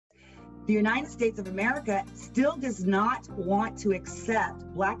The United States of America still does not want to accept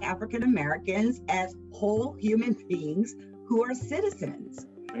Black African Americans as whole human beings who are citizens.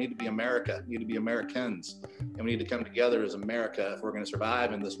 We need to be America, we need to be Americans, and we need to come together as America if we're going to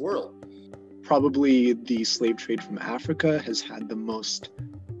survive in this world. Probably the slave trade from Africa has had the most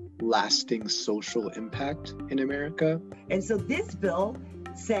lasting social impact in America. And so this bill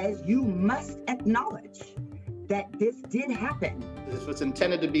says you must acknowledge that this did happen. If it's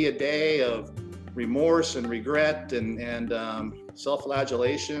intended to be a day of remorse and regret and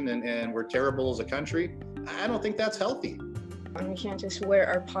self-flagellation and we're terrible as a country, I don't think that's healthy. And we can't just wear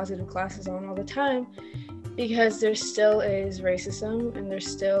our positive glasses on all the time because there still is racism and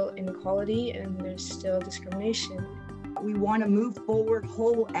there's still inequality and there's still discrimination. We want to move forward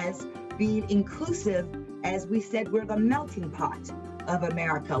whole as being inclusive. As we said, we're the melting pot of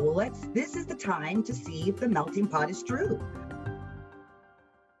America. Well, this is the time to see if the melting pot is true.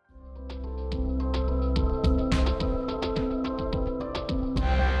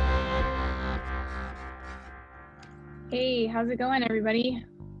 Hey, how's it going, everybody?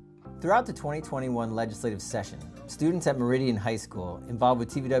 Throughout the 2021 legislative session, students at Meridian High School, involved with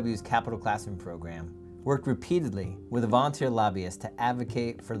TVW's Capital Classroom program, worked repeatedly with a volunteer lobbyist to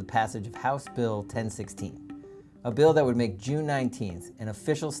advocate for the passage of House Bill 1016, a bill that would make June 19th an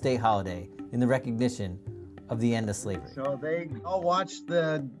official state holiday in the recognition of the end of slavery. So they all watched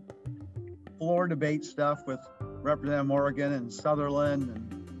the floor debate stuff with Representative Morgan and Sutherland.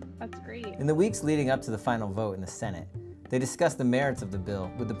 That's great. In the weeks leading up to the final vote in the Senate, they discussed the merits of the bill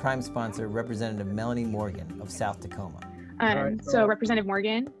with the prime sponsor, Representative Melanie Morgan of South Tacoma. So Representative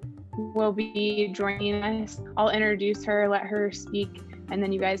Morgan will be joining us. I'll introduce her, let her speak, and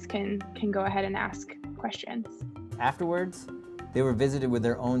then you guys can go ahead and ask questions. Afterwards, they were visited with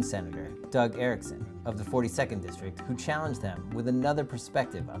their own senator, Doug Erickson of the 42nd District, who challenged them with another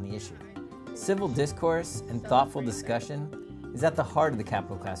perspective on the issue. Civil discourse and thoughtful discussion is at the heart of the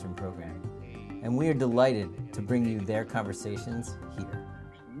Capital Classroom program, and we are delighted to bring you their conversations here.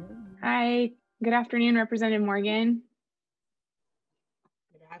 Hi, good afternoon, Representative Morgan.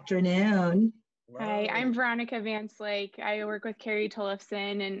 Good afternoon. Hi, I'm Veronica Vance Lake. I work with Carrie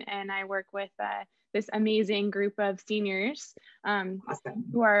Tollefson, and I work with this amazing group of seniors Awesome.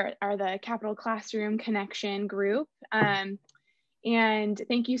 who are the Capital Classroom Connection group. And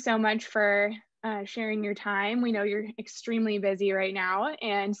thank you so much for sharing your time. We know you're extremely busy right now.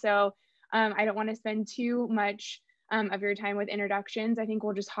 And so I don't want to spend too much of your time with introductions. I think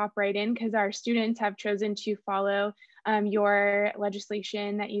we'll just hop right in because our students have chosen to follow your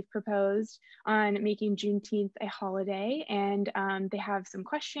legislation that you've proposed on making Juneteenth a holiday. And they have some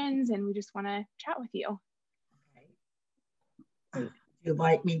questions and we just want to chat with you. Okay. Would you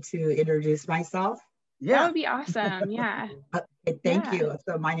like me to introduce myself? Yeah. That would be awesome. Yeah. Thank you.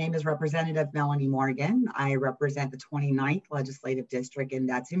 So my name is Representative Melanie Morgan. I represent the 29th Legislative District, and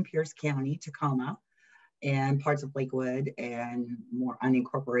that's in Pierce County, Tacoma, and parts of Lakewood and more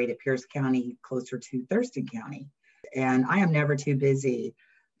unincorporated Pierce County, closer to Thurston County. And I am never too busy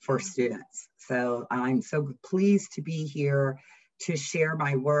for students. So I'm so pleased to be here to share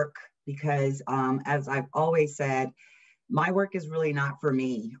my work because as I've always said, my work is really not for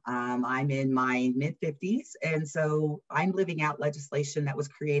me. I'm in my mid-50s, and so I'm living out legislation that was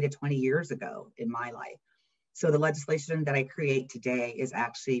created 20 years ago in my life. So the legislation that I create today is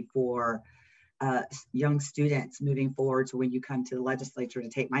actually for young students moving forward to when you come to the legislature to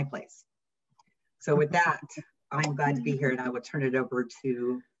take my place. So with that, I'm glad to be here, and I will turn it over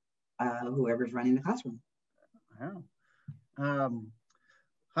to whoever's running the classroom. Wow.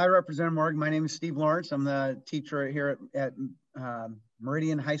 Hi, Representative Morgan. My name is Steve Lawrence. I'm the teacher here at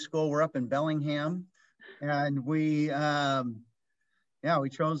Meridian High School. We're up in Bellingham, and we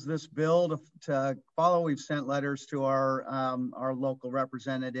chose this bill to follow. We've sent letters to our local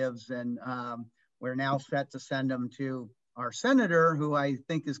representatives, and we're now set to send them to our senator, who I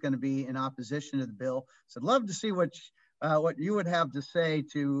think is going to be in opposition to the bill. So I'd love to see what you would have to say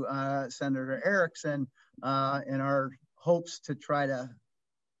to Senator Erickson in our hopes to try to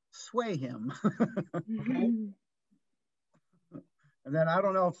sway him. And then I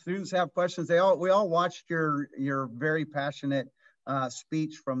don't know if students have questions. We all watched your very passionate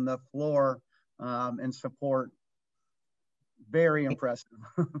speech from the floor in support. Very impressive.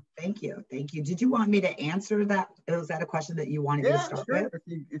 Thank you. Did you want me to answer that? Was that a question that you wanted me to start with?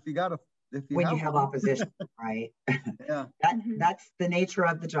 If you have opposition, right? Yeah. That's the nature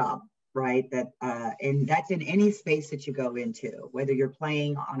of the job. Right, and that's in any space that you go into, whether you're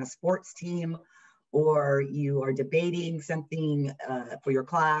playing on a sports team or you are debating something for your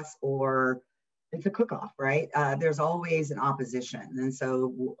class, or it's a cook-off, right? There's always an opposition. And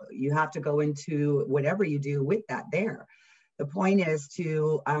so you have to go into whatever you do with that there. The point is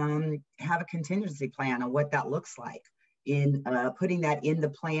to have a contingency plan on what that looks like in putting that in the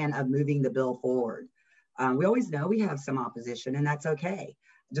plan of moving the bill forward. We always know we have some opposition, and that's okay.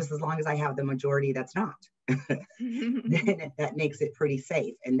 Just as long as I have the majority that's not, then that makes it pretty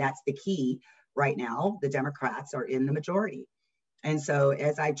safe. And that's the key right now. The Democrats are in the majority. And so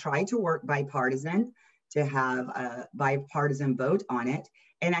as I tried to work bipartisan to have a bipartisan vote on it,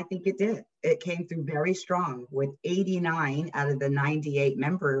 and I think it did. It came through very strong with 89 out of the 98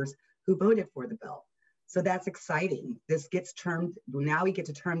 members who voted for the bill. So that's exciting. This gets termed, now we get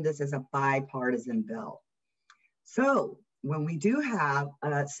to term this as a bipartisan bill. So when we do have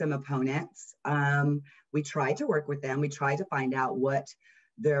some opponents, we try to work with them. We try to find out what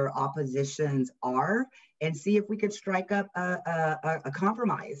their oppositions are and see if we could strike up a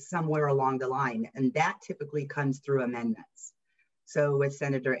compromise somewhere along the line. And that typically comes through amendments. So with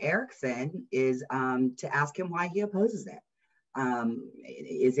Senator Erickson is to ask him why he opposes it.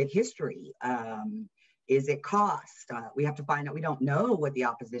 Is it history? Is it cost? We have to find out. We don't know what the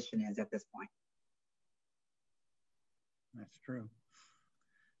opposition is at this point. That's true.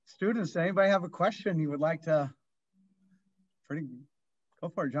 Students, anybody have a question you would like to go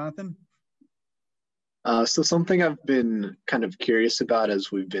for it, Jonathan? So something I've been kind of curious about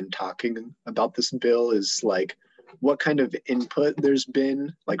as we've been talking about this bill is like what kind of input there's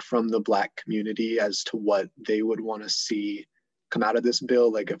been like from the Black community as to what they would want to see come out of this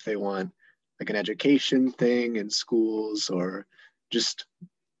bill, like if they want like an education thing in schools or just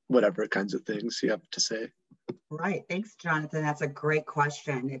whatever kinds of things you have to say. Right. Thanks, Jonathan. That's a great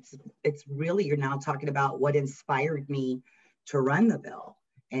question. It's really, you're now talking about what inspired me to run the bill.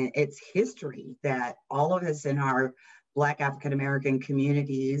 And it's history that all of us in our Black African-American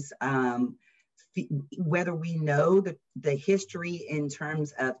communities, whether we know the history in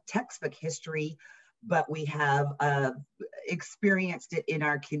terms of textbook history, but we have experienced it in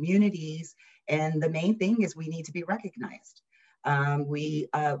our communities. And the main thing is we need to be recognized. We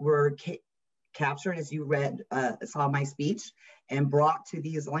were captured, as you saw my speech, and brought to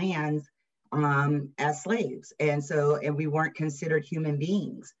these lands as slaves. And we weren't considered human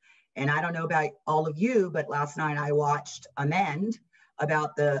beings. And I don't know about all of you, but last night I watched Amend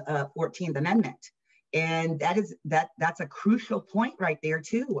about the 14th Amendment. And that's a crucial point right there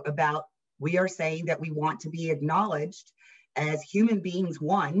too, about we are saying that we want to be acknowledged as human beings,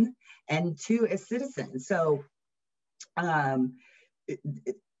 one, and two, as citizens. So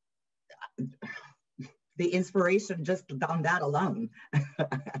the inspiration just on that alone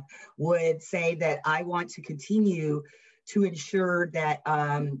would say that I want to continue to ensure that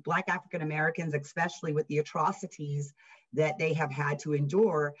Black African Americans, especially with the atrocities that they have had to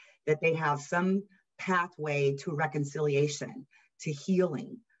endure, that they have some pathway to reconciliation, to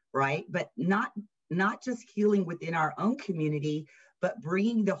healing, right? But not just healing within our own community, but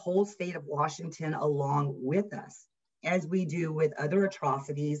bringing the whole state of Washington along with us, as we do with other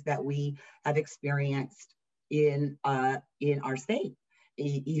atrocities that we have experienced in our state,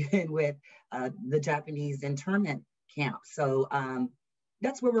 even with the Japanese internment camp. So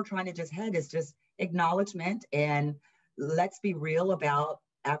that's where we're trying to just head, is just acknowledgement, and let's be real about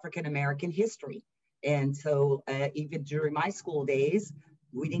African-American history. And so even during my school days,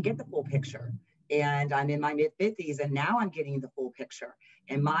 we didn't get the full picture. And I'm in my mid-50s, and now I'm getting the full picture.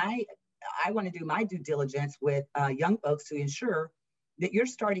 And I want to do my due diligence with young folks to ensure that you're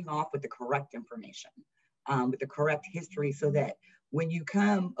starting off with the correct information, with the correct history, so that when you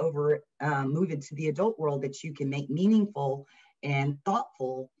come over, move into the adult world, that you can make meaningful and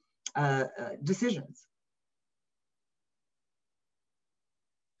thoughtful decisions.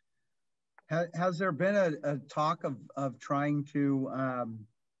 Has there been a talk of trying to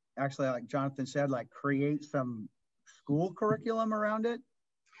actually, like Jonathan said, like create some school curriculum around it?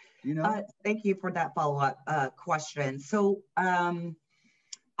 You know? Thank you for that follow-up question. So I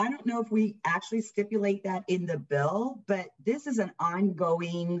don't know if we actually stipulate that in the bill, but this is an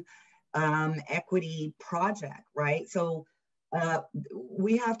ongoing equity project, right? So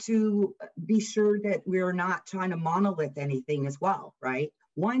we have to be sure that we're not trying to monolith anything as well, right?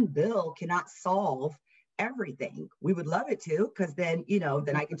 One bill cannot solve everything. We would love it to, because then,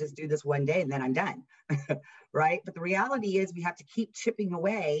 then I can just do this one day and then I'm done, right? But the reality is we have to keep chipping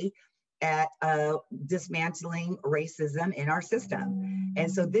away at dismantling racism in our system. And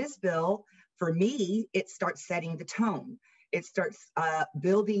so this bill, for me, it starts setting the tone. It starts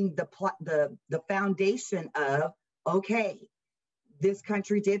building the foundation of, okay, this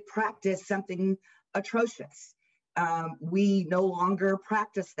country did practice something atrocious. We no longer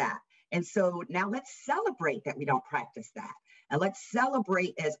practice that. And so now let's celebrate that we don't practice that. And let's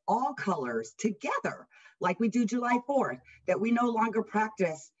celebrate as all colors together, like we do July 4th, that we no longer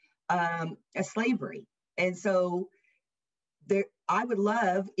practice slavery. And so I would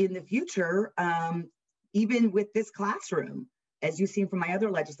love in the future, even with this classroom, as you've seen from my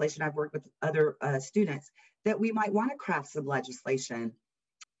other legislation, I've worked with other students, that we might want to craft some legislation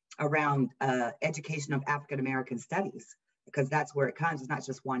around education of African American studies, because that's where it comes. It's not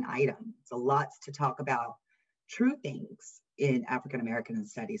just one item. It's a lot to talk about true things in African American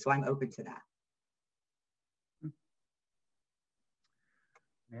studies. So I'm open to that.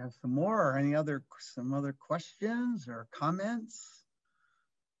 We have some more. Any other questions or comments?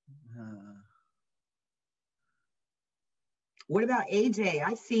 What about AJ?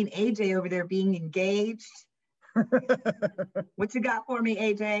 I've seen AJ over there being engaged. What you got for me,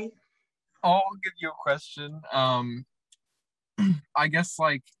 AJ? I'll give you a question. I guess,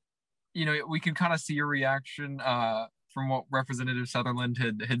 like, you know, we can kind of see your reaction from what Representative Sutherland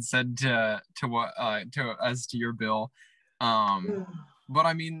had said to your bill. But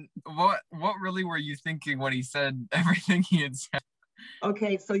I mean, what really were you thinking when he said everything he had said?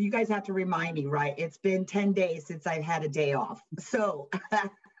 Okay, so you guys have to remind me, right? It's been 10 days since I've had a day off. So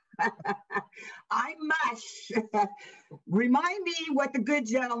I must remind me what the good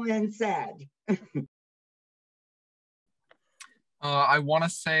gentleman said. I want to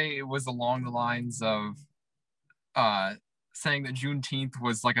say it was along the lines of saying that Juneteenth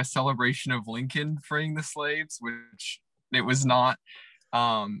was like a celebration of Lincoln freeing the slaves, which it was not,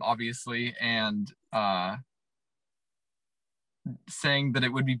 obviously, and saying that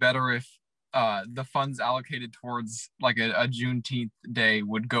it would be better if the funds allocated towards like a Juneteenth day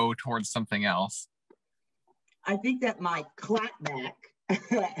would go towards something else. I think that my clapback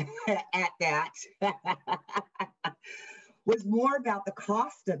at that was more about the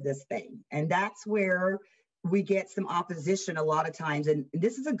cost of this thing. And that's where we get some opposition a lot of times. And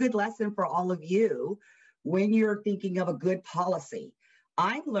this is a good lesson for all of you when you're thinking of a good policy.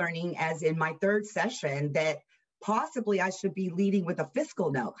 I'm learning, as in my third session, that possibly I should be leading with a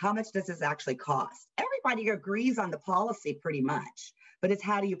fiscal note. How much does this actually cost? Everybody agrees on the policy pretty much, but it's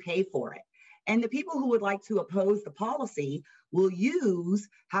how do you pay for it? And the people who would like to oppose the policy will use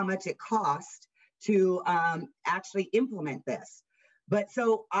how much it costs to actually implement this. But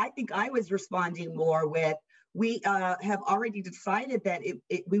so I think I was responding more with, we have already decided that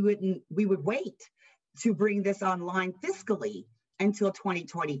we would wait to bring this online fiscally until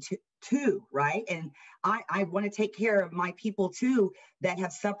 2022, right? And I want to take care of my people too that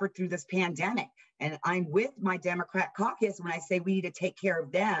have suffered through this pandemic. And I'm with my Democrat caucus when I say we need to take care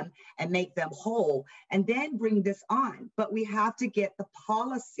of them and make them whole and then bring this on. But we have to get the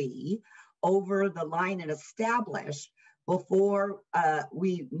policy over the line and established before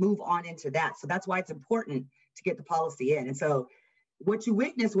we move on into that. So that's why it's important to get the policy in. And so what you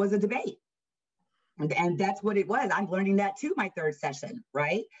witnessed was a debate. And that's what it was. I'm learning that too, my third session,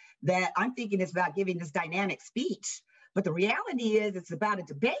 right? That I'm thinking it's about giving this dynamic speech, but the reality is it's about a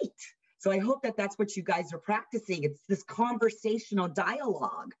debate. So I hope that that's what you guys are practicing. It's this conversational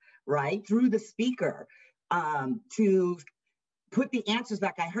dialogue, right? Through the speaker to put the answers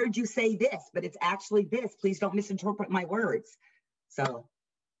back. I heard you say this, but it's actually this. Please don't misinterpret my words. So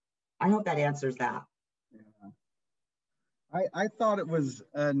I hope that answers that. Yeah. I thought it was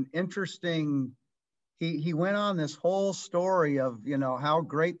an interesting, he went on this whole story of, you know, how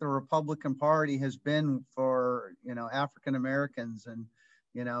great the Republican Party has been for, you know, African Americans, and,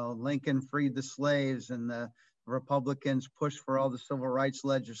 you know, Lincoln freed the slaves, and the Republicans pushed for all the civil rights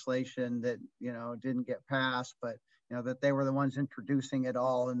legislation that, you know, didn't get passed, but, you know, that they were the ones introducing it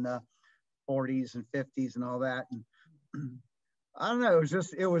all in the 40s and 50s and all that. And I don't know,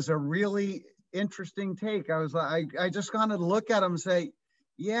 it was a really interesting take. I just kind of look at him and say,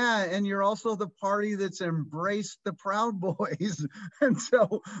 yeah, and you're also the party that's embraced the Proud Boys. And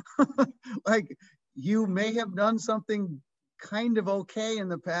so like, you may have done something kind of okay in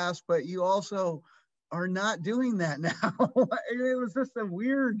the past, but you also are not doing that now. It was just a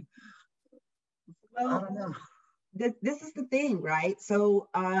weird, well, I don't know. This is the thing, right? So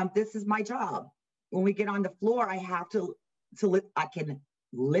this is my job. When we get on the floor, I have to I can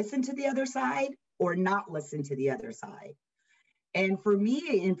listen to the other side or not listen to the other side. And for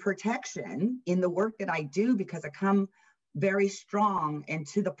me, in protection, in the work that I do, because I come very strong and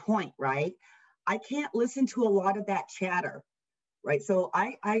to the point, right? I can't listen to a lot of that chatter, right? So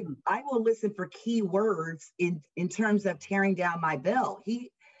I will listen for key words in terms of tearing down my bill.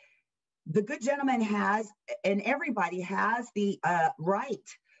 The good gentleman has, and everybody has the right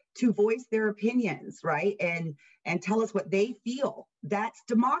to voice their opinions, right? And tell us what they feel. That's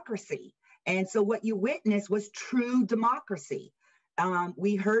democracy. And so what you witnessed was true democracy.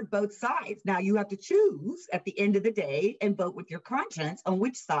 We heard both sides. Now you have to choose at the end of the day and vote with your conscience on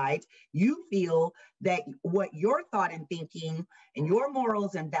which side you feel that what your thought and thinking and your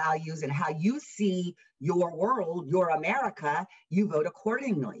morals and values and how you see your world, your America, you vote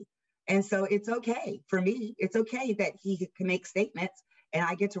accordingly. And so it's okay for me. It's okay that he can make statements and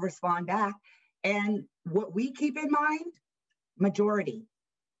I get to respond back. And what we keep in mind, majority.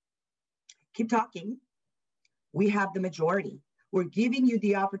 Keep talking. We have the majority. We're giving you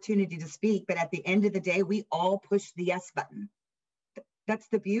the opportunity to speak, but at the end of the day, we all push the yes button. That's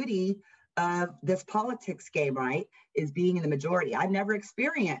the beauty of this politics game, right? Is being in the majority. I've never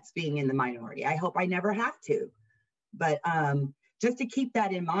experienced being in the minority. I hope I never have to. But just to keep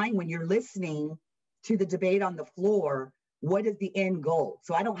that in mind when you're listening to the debate on the floor, what is the end goal?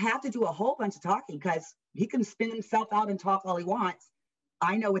 So I don't have to do a whole bunch of talking because he can spin himself out and talk all he wants.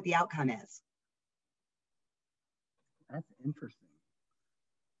 I know what the outcome is. That's interesting.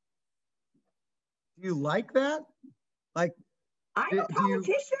 Do you like that? Like, I'm a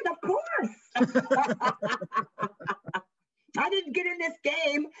politician, of course. I didn't get in this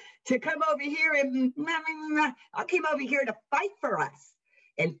game to come over here and I came over here to fight for us.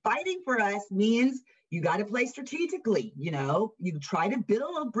 And fighting for us means you got to play strategically. You know, you try to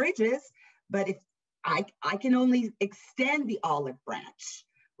build bridges, but if I can only extend the olive branch,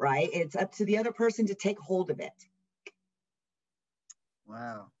 right? It's up to the other person to take hold of it.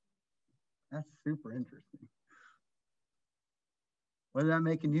 Wow, that's super interesting. What is that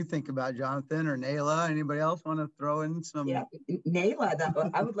making you think about, Jonathan or Nayla? Anybody else want to throw in some? Yeah,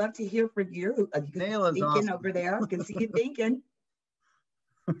 Nayla, I would love to hear from you. Nayla's thinking awesome. Over there. I can see you thinking.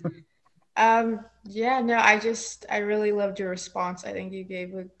 Yeah, no, I really loved your response. I think you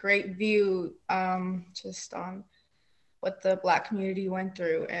gave a great view just on what the Black community went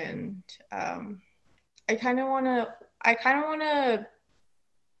through. And I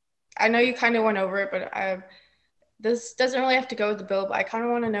know you kind of went over it, but this doesn't really have to go with the bill, but I kind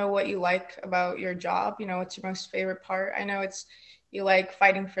of want to know what you like about your job. You know, what's your most favorite part? I know you like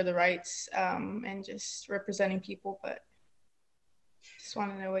fighting for the rights and just representing people, but just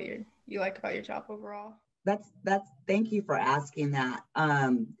want to know what you like about your job overall. Thank you for asking that.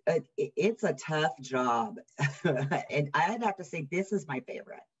 It's a tough job. And I'd have to say, this is my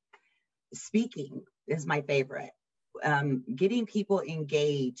favorite. Speaking is my favorite. Getting people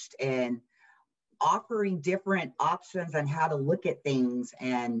engaged and offering different options on how to look at things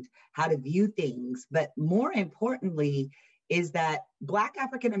and how to view things. But more importantly, is that Black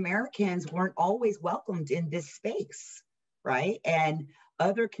African Americans weren't always welcomed in this space, right? And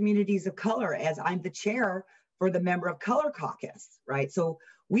other communities of color, as I'm the chair for the Member of Color Caucus, right? So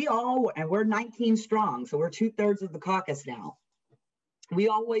we're 19 strong, so we're 2/3 of the caucus now. We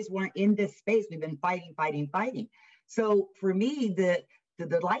always weren't in this space. We've been fighting. So for me, the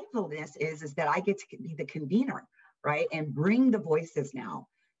delightfulness is that I get to be the convener, right? And bring the voices now,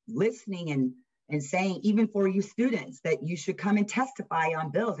 listening and saying, even for you students, that you should come and testify on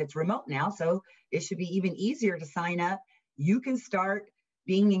bills. It's remote now, so it should be even easier to sign up. You can start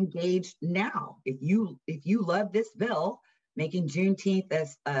being engaged now. If you love this bill, making Juneteenth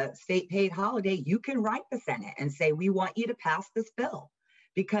a state paid holiday, you can write the Senate and say, we want you to pass this bill,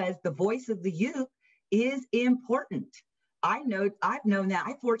 because the voice of the youth is important. I've known that. I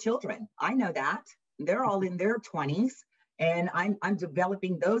have 4 children. I know that. They're all in their 20s, and I'm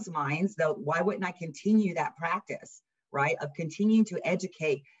developing those minds. Though, why wouldn't I continue that practice, right? Of continuing to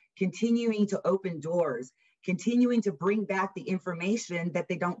educate, continuing to open doors, continuing to bring back the information that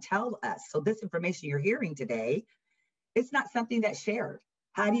they don't tell us. So this information you're hearing today, it's not something that's shared.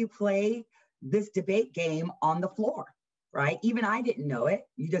 How do you play this debate game on the floor, right? Even I didn't know it.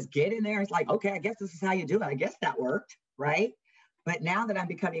 You just get in there. It's like, okay, I guess this is how you do it. I guess that worked, right? But now that I'm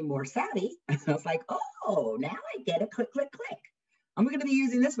becoming more savvy, it's like, oh, now I get it. Click, click, click. I'm going to be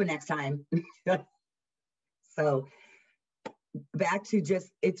using this one next time. So back to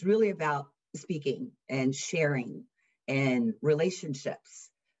it's really about speaking and sharing and relationships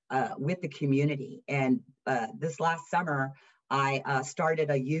with the community. And this last summer, I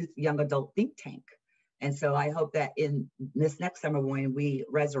started a youth young adult think tank. And so I hope that in this next summer, when we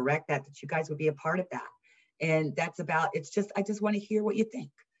resurrect that you guys would be a part of that. And that's about, I just want to hear what you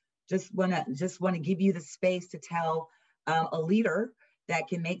think. Just want to give you the space to tell a leader that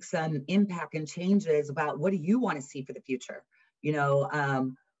can make some impact and changes about what do you want to see for the future? You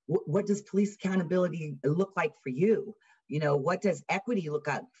know, what does police accountability look like for you? You know, what does equity look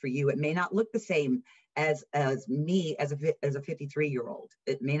like for you? It may not look the same as me as a 53-year-old.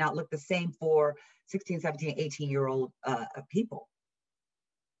 It may not look the same for 16, 17, 18-year-old people.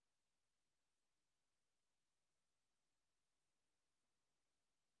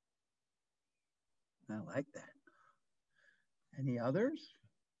 I like that. Any others?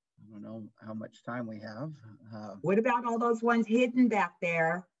 I don't know how much time we have. What about all those ones hidden back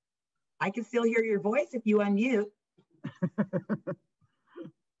there? I can still hear your voice if you unmute.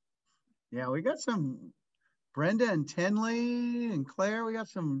 Yeah, we got some Brenda and Tinley and Claire. We got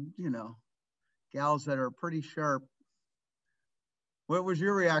some, you know, gals that are pretty sharp. What was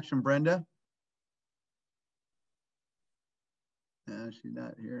your reaction, Brenda? She's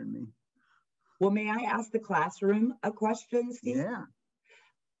not hearing me. Well, may I ask the classroom a question, Steve? Yeah.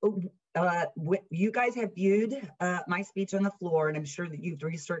 You guys have viewed my speech on the floor, and I'm sure that you've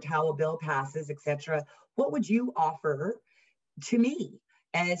researched how a bill passes, etc. What would you offer to me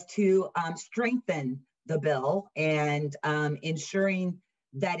as to strengthen the bill and ensuring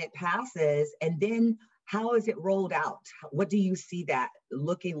that it passes? And then how is it rolled out? What do you see that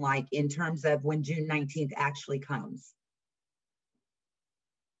looking like in terms of when June 19th actually comes?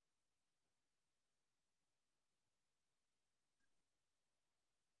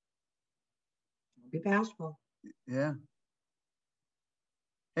 Be bashful. Yeah.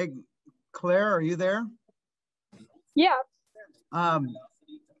 Hey, Claire, are you there? Yeah.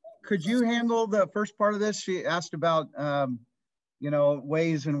 Could you handle the first part of this? She asked about, you know,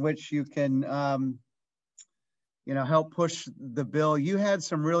 ways in which you can, you know, help push the bill. You had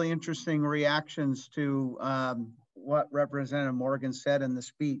some really interesting reactions to what Representative Morgan said in the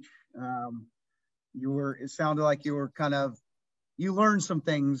speech. It sounded like you were you learned some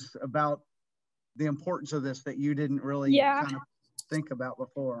things about the importance of this that you didn't really kind of think about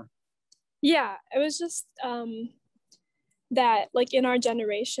before. Yeah, it was just that like in our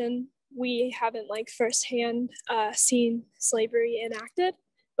generation, we haven't like firsthand seen slavery enacted,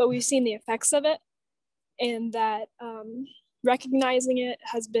 but we've seen the effects of it, and that recognizing it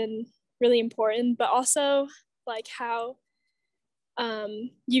has been really important, but also like how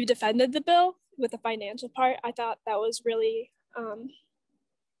you defended the bill with the financial part. I thought that was really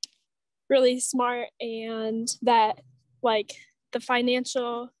really smart, and that like the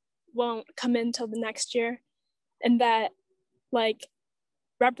financial won't come in till the next year, and that like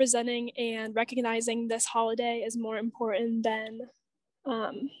representing and recognizing this holiday is more important than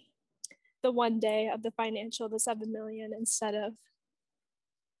the one day of the financial, the 7 million, instead of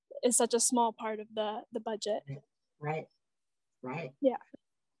is such a small part of the budget. Right. Yeah.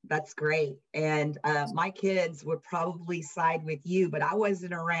 That's great. And my kids would probably side with you, but I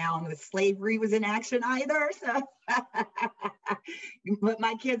wasn't around when slavery was in action either. So, but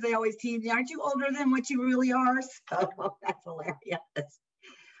my kids, they always tease me, aren't you older than what you really are? So that's hilarious.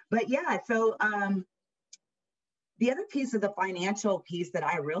 But yeah, so the other piece of the financial piece that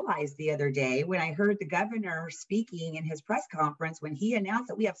I realized the other day when I heard the governor speaking in his press conference, when he announced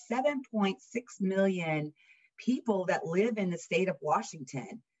that we have 7.6 million people that live in the state of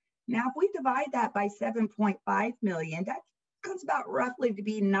Washington. Now, if we divide that by 7.5 million, that comes about roughly to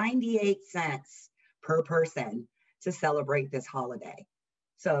be 98 cents per person to celebrate this holiday.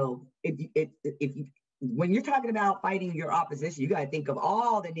 So when you're talking about fighting your opposition, you got to think of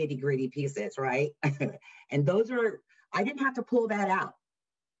all the nitty gritty pieces, right? And those are, I didn't have to pull that out,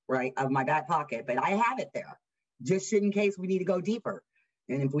 right, of my back pocket, but I have it there just in case we need to go deeper.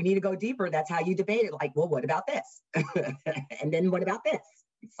 And if we need to go deeper, that's how you debate it. Like, well, what about this? And then what about this?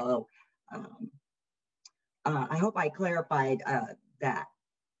 So I hope I clarified that.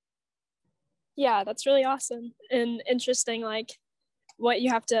 Yeah, that's really awesome and interesting, like what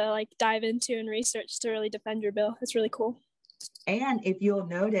you have to like dive into and research to really defend your bill. It's really cool. And if you'll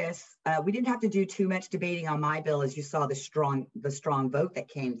notice, we didn't have to do too much debating on my bill, as you saw the strong vote that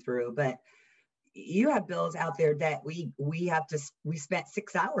came through, but you have bills out there that we spent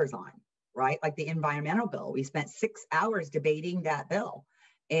 6 hours on, right? Like the environmental bill, we spent 6 hours debating that bill.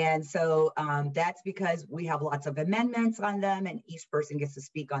 And so that's because we have lots of amendments on them, and each person gets to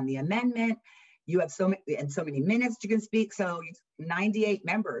speak on the amendment. You have so many minutes you can speak, so 98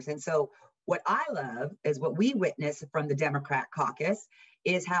 members. And so what I love is what we witness from the Democrat caucus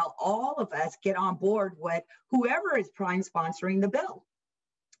is how all of us get on board with whoever is prime sponsoring the bill.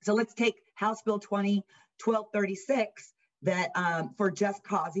 So let's take House Bill 1236 that for just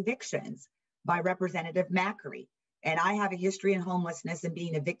cause evictions by Representative Macri. And I have a history in homelessness and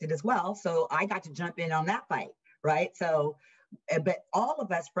being evicted as well. So I got to jump in on that fight, right? So, but all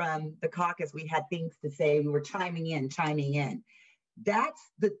of us from the caucus, we had things to say. We were chiming in. That's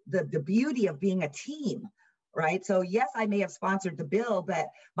the beauty of being a team. right? So yes, I may have sponsored the bill, but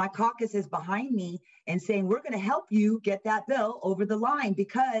my caucus is behind me and saying, we're going to help you get that bill over the line,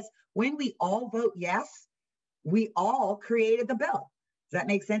 because when we all vote yes, we all created the bill. Does that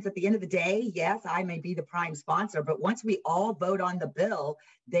make sense? At the end of the day, yes, I may be the prime sponsor, but once we all vote on the bill,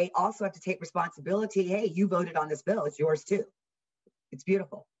 they also have to take responsibility. Hey, you voted on this bill. It's yours too. It's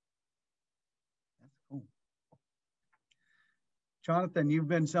beautiful. That's cool. Jonathan, you've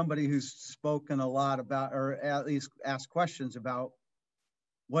been somebody who's spoken a lot about, or at least asked questions about,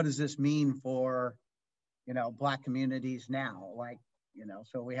 what does this mean for, Black communities now? Like,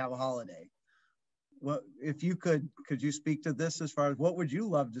 so we have a holiday. Well, if you could you speak to this as far as what would you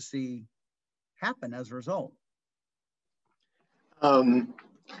love to see happen as a result?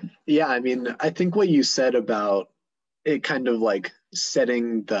 Yeah, I mean, I think what you said about it kind of like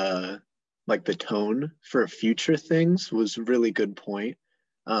setting the tone for future things was a really good point.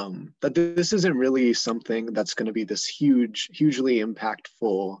 That this isn't really something that's going to be this hugely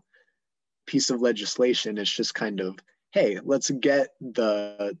impactful piece of legislation. It's just kind of, hey, let's get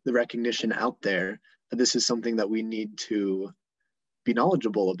the recognition out there that this is something that we need to be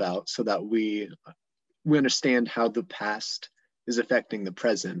knowledgeable about, so that we understand how the past is affecting the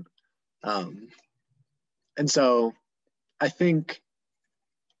present. And so I think,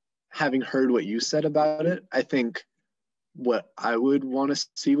 having heard what you said about it, I think what I would want to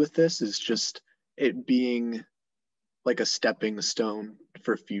see with this is just it being like a stepping stone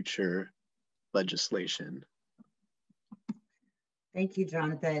for future legislation. Thank you,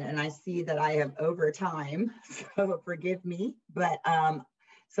 Jonathan. And I see that I have over time, so forgive me. But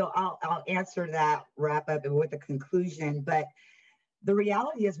so I'll answer that, wrap up with a conclusion. But the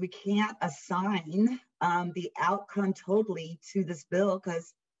reality is we can't assign the outcome totally to this bill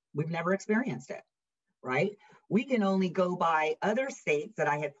because we've never experienced it, right? We can only go by other states that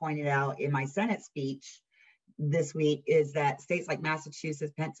I had pointed out in my Senate speech this week, is that states like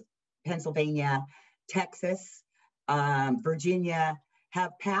Massachusetts, Pennsylvania, Texas, Virginia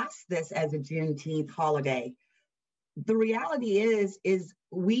have passed this as a Juneteenth holiday. The reality is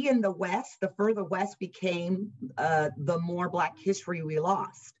we in the West, the further West became, the more Black history we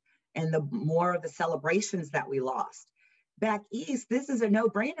lost and the more of the celebrations that we lost. Back East, this is a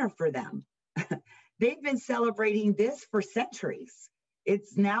no-brainer for them. They've been celebrating this for centuries.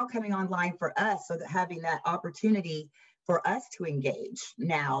 It's now coming online for us, so that having that opportunity for us to engage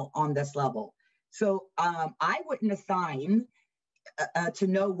now on this level. So I wouldn't assign to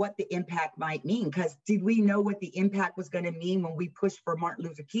know what the impact might mean, because did we know what the impact was going to mean when we pushed for Martin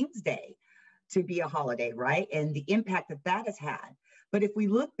Luther King's Day to be a holiday, right? And the impact that that has had. But if we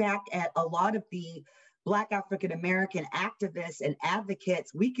look back at a lot of the Black African-American activists and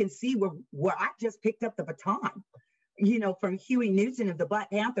advocates, we can see where I just picked up the baton, from Huey Newton of the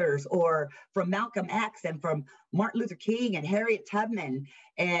Black Panthers, or from Malcolm X, and from Martin Luther King and Harriet Tubman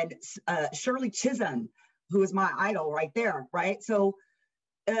and Shirley Chisholm, who is my idol right there, right? So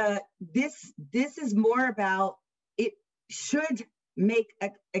this is more about, it should make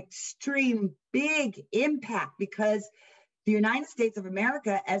an extreme big impact, because the United States of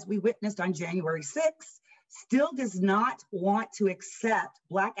America, as we witnessed on January 6th, still does not want to accept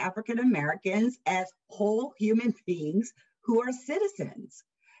Black African Americans as whole human beings who are citizens.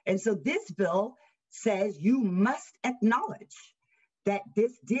 And so this bill says you must acknowledge that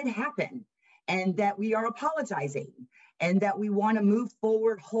this did happen, and that we are apologizing, and that we want to move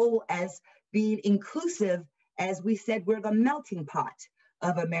forward whole as being inclusive. As we said, we're the melting pot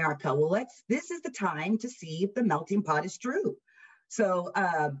of America. Well, this is the time to see if the melting pot is true. So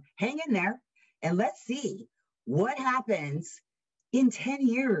hang in there, and let's see what happens in 10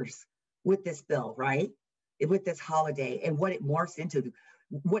 years with this bill, right? With this holiday and what it morphs into.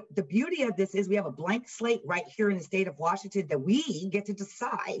 What the beauty of this is, we have a blank slate right here in the state of Washington that we get to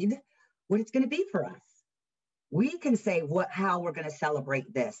decide what it's going to be for us. We can say how we're going to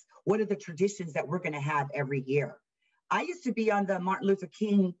celebrate this. What are the traditions that we're going to have every year? I used to be on the Martin Luther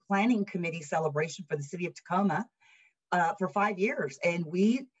King Planning Committee celebration for the city of Tacoma for 5 years, and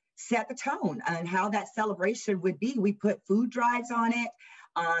we set the tone on how that celebration would be. We put food drives on it.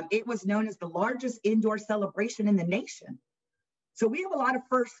 It was known as the largest indoor celebration in the nation. So we have a lot of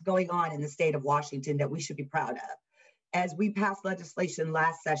firsts going on in the state of Washington that we should be proud of. As we passed legislation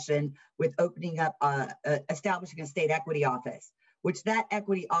last session with opening up, establishing a state equity office, which that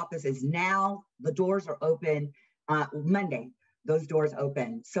equity office is now, the doors are open Monday, those doors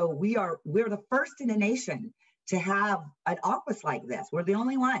open. So we're the first in the nation to have an office like this. We're the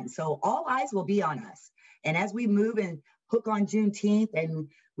only one. So all eyes will be on us. And as we move and hook on Juneteenth, and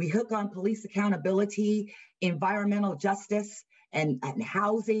we hook on police accountability, environmental justice, and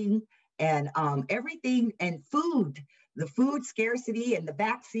housing, and everything, and food, the food scarcity and the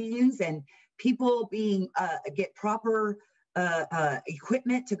vaccines and people being get proper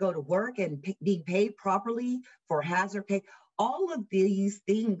equipment to go to work and being paid properly for hazard pay. All of these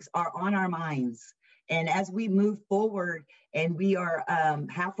things are on our minds. And as we move forward, and we are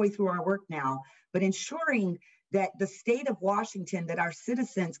halfway through our work now, but ensuring that the state of Washington, that our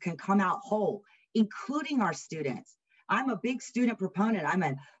citizens can come out whole, including our students. I'm a big student proponent. I'm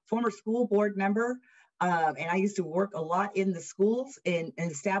a former school board member, and I used to work a lot in the schools in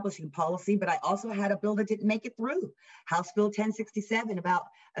establishing policy, but I also had a bill that didn't make it through, House Bill 1067, about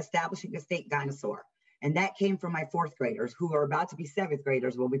establishing a state dinosaur. And that came from my fourth graders, who are about to be seventh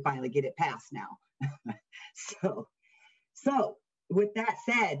graders when we finally get it passed now. So with that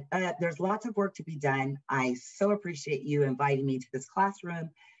said, there's lots of work to be done. I so appreciate you inviting me to this classroom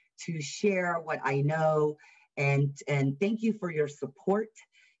to share what I know, and thank you for your support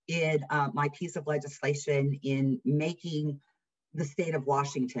in my piece of legislation in making the state of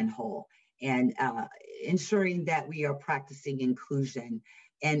Washington whole, and ensuring that we are practicing inclusion.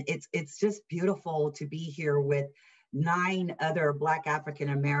 And it's just beautiful to be here with 9 other Black African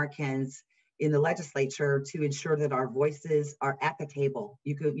Americans in the legislature to ensure that our voices are at the table.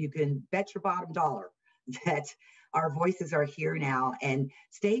 You can bet your bottom dollar that our voices are here now. And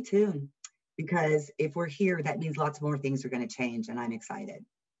stay tuned, because if we're here, that means lots more things are going to change, and I'm excited.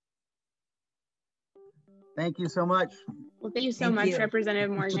 Thank you so much. Well, thank you so much, Representative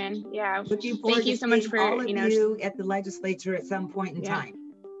Morgan. Yeah. Looking forward thank you so much for all of you at the legislature at some point in time.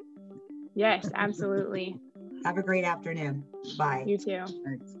 Yes, absolutely. Have a great afternoon. Bye. You too.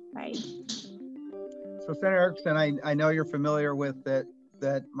 Thanks. Bye. So Senator Erickson, I know you're familiar with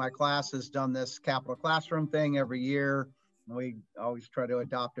that my class has done this Capitol Classroom thing every year. We always try to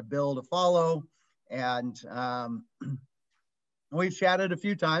adopt a bill to follow. And we've chatted a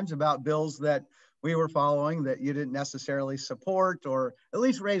few times about bills that we were following that you didn't necessarily support, or at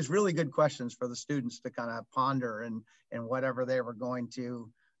least raise really good questions for the students to kind of ponder and whatever they were going to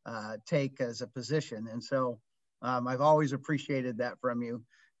take as a position. And so I've always appreciated that from you.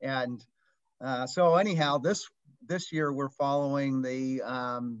 And so anyhow, this year we're following the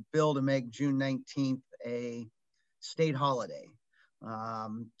bill to make June 19th a state holiday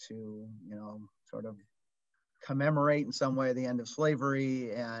to, sort of commemorate in some way the end of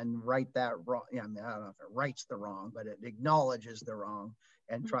slavery and right that wrong. Yeah, I mean, I don't know if it rights the wrong, but it acknowledges the wrong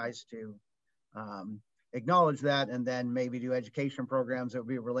and tries to acknowledge that, and then maybe do education programs that would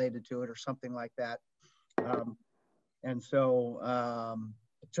be related to it or something like that. And so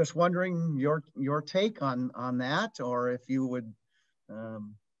just wondering your take on that, or if you would, I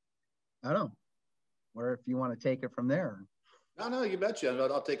don't know, or if you want to take it from there. No, you betcha.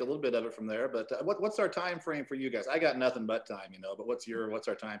 I'll take a little bit of it from there. But what's our time frame for you guys? I got nothing but time, but what's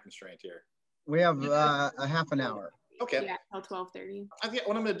our time constraint here? We have a half an hour. Okay. Yeah, till 12:30.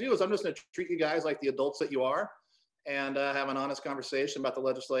 What I'm going to do is I'm just going to treat you guys like the adults that you are, and have an honest conversation about the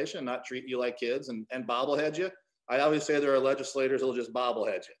legislation, not treat you like kids and bobblehead you. I always say there are legislators who'll just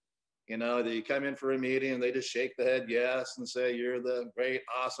bobblehead you. They come in for a meeting and they just shake the head yes and say, you're the great,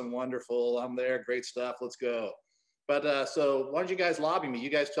 awesome, wonderful, I'm there, great stuff, let's go. But so why don't you guys lobby me? You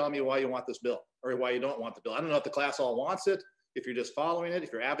guys tell me why you want this bill or why you don't want the bill. I don't know if the class all wants it, if you're just following it,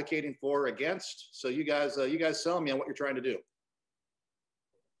 if you're advocating for or against. So you guys sell me on what you're trying to do.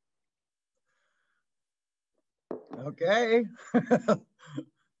 Okay.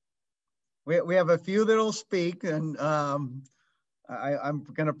 we have a few that'll speak, and I'm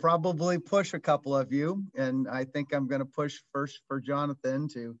going to probably push a couple of you, and I think I'm going to push first for Jonathan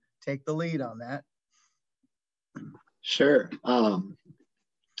to take the lead on that. Sure.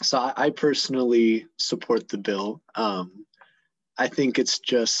 So I personally support the bill. I think it's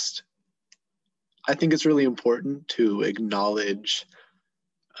really important to acknowledge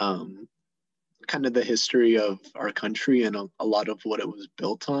kind of the history of our country and a lot of what it was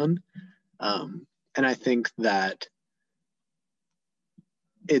built on. And I think that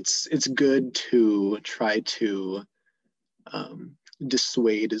it's good to try to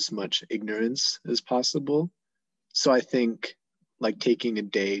dissuade as much ignorance as possible. So I think like taking a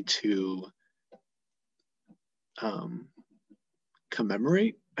day to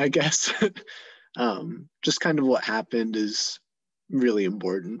commemorate, I guess, just kind of what happened is really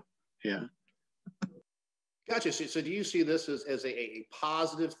important. Yeah. Gotcha. So do you see this as a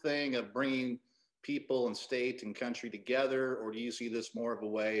positive thing of bringing people and state and country together, or do you see this more of a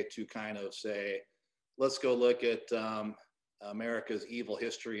way to kind of say, let's go look at America's evil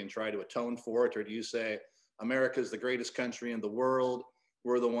history and try to atone for it? Or do you say, America's the greatest country in the world,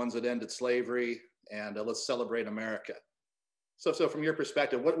 we're the ones that ended slavery, and let's celebrate America? So from your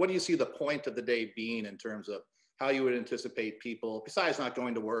perspective, what do you see the point of the day being in terms of how you would anticipate people, besides not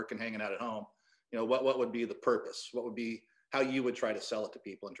going to work and hanging out at home, you know, what would be the purpose? What would be how you would try to sell it to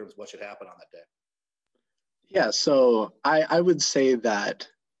people in terms of what should happen on that day? Yeah, so I would say that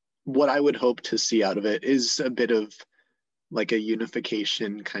what I would hope to see out of it is a bit of like a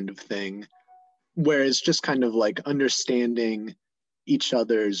unification kind of thing, where it's just kind of like understanding each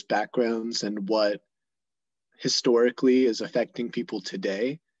other's backgrounds and what historically is affecting people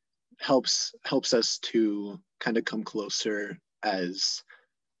today helps us to kind of come closer as,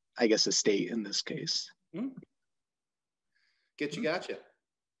 I guess, a state in this case. Gotcha.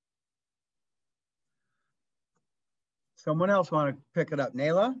 Someone else want to pick it up?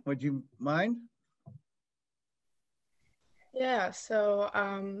 Nayla, would you mind? Yeah, so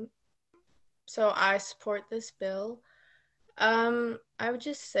I support this bill. I would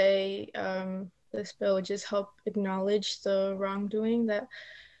just say this bill would just help acknowledge the wrongdoing that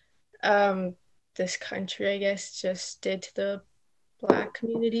this country, I guess, just did to the Black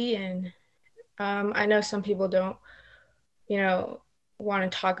community. And I know some people don't, want to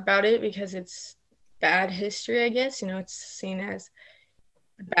talk about it because it's bad history, I guess. It's seen as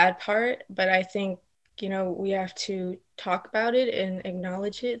a bad part, but I think, we have to talk about it and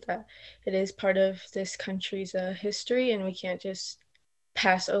acknowledge it, that it is part of this country's history, and we can't just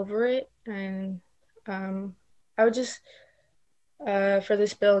pass over it. And I would just, for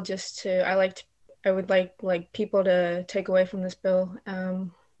this bill, I would like people to take away from this bill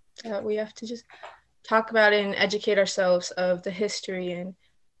that we have to just talk about it and educate ourselves of the history. And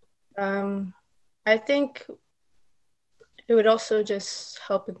I think it would also just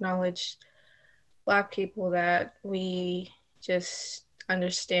help acknowledge Black people, that we just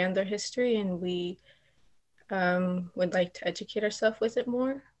understand their history and we would like to educate ourselves with it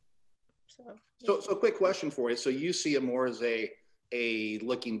more. So quick question for you. So you see it more as a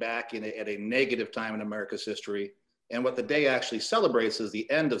looking back at a negative time in America's history, and what the day actually celebrates is the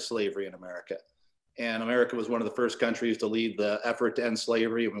end of slavery in America. And America was one of the first countries to lead the effort to end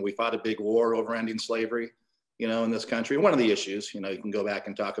slavery when we fought a big war over ending slavery, in this country. One of the issues, you can go back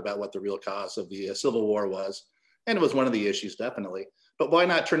and talk about what the real cause of the Civil War was. And it was one of the issues, definitely. But why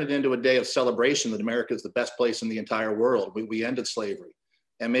not turn it into a day of celebration that America is the best place in the entire world? We ended slavery,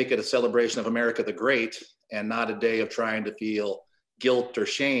 and make it a celebration of America the Great, and not a day of trying to feel guilt or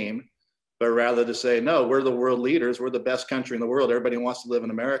shame, but rather to say, no, we're the world leaders. We're the best country in the world. Everybody wants to live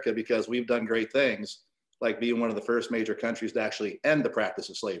in America because we've done great things, like being one of the first major countries to actually end the practice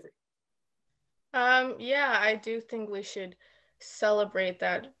of slavery. Yeah, I do think we should celebrate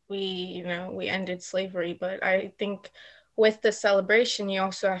that we ended slavery, but I think with the celebration, you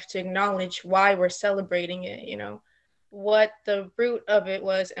also have to acknowledge why we're celebrating it, what the root of it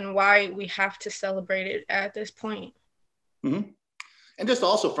was and why we have to celebrate it at this point. Mm-hmm. And just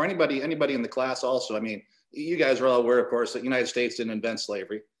also for anybody in the class also, I mean, you guys are all aware, of course, that the United States didn't invent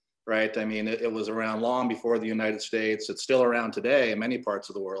slavery, right? I mean, it was around long before the United States. It's still around today in many parts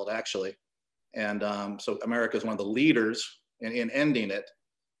of the world, actually. And so America is one of the leaders in ending it.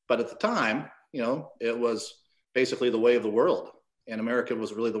 But at the time, it was basically the way of the world. And America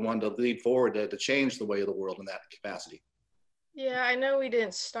was really the one to lead forward to change the way of the world in that capacity. Yeah, I know we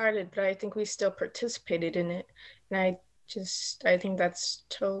didn't start it, but I think we still participated in it. And I think that's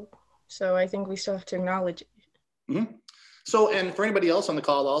total. So I think we still have to acknowledge it. Mm-hmm. So, and for anybody else on the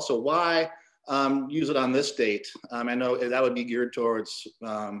call also, why use it on this date? I know that would be geared towards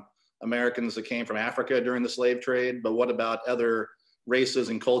Americans that came from Africa during the slave trade, but what about other races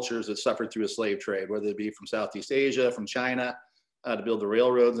and cultures that suffered through a slave trade, whether it be from Southeast Asia, from China, to build the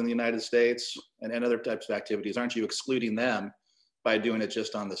railroads in the United States, and other types of activities? Aren't you excluding them by doing it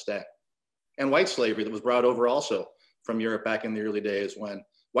just on this day? And white slavery that was brought over also from Europe back in the early days, when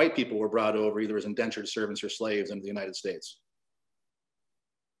white people were brought over either as indentured servants or slaves into the United States.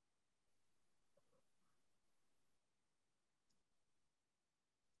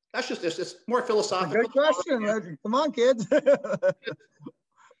 That's just, it's more philosophical. Good question. Come on, kids.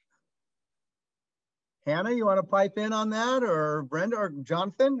 Hannah, you want to pipe in on that, or Brenda or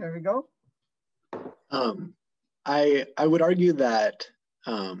Jonathan? There we go. I would argue that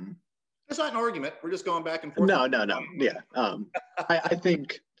it's not an argument. We're just going back and forth. No. Yeah. I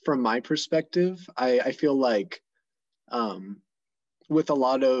think from my perspective, I feel like with a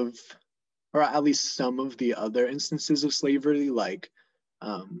lot of, or at least some of the other instances of slavery, like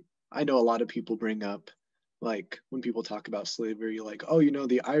I know a lot of people bring up, like when people talk about slavery, like, oh,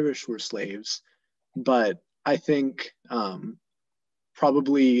 the Irish were slaves. But I think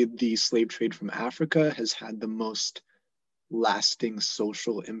probably the slave trade from Africa has had the most lasting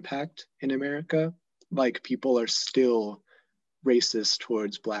social impact in America. Like, people are still racist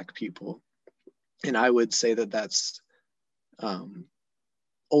towards Black people. And I would say that that's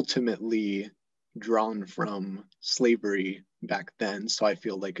ultimately drawn from slavery back then. So I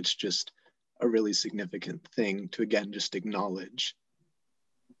feel like it's just a really significant thing to, again, just acknowledge.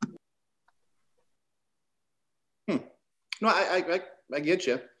 No, I get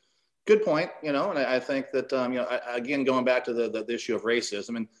you. Good point, you know, and I think that, you know, again, going back to the issue of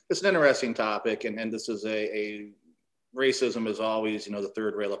racism, and it's an interesting topic, and this is racism is always, you know, the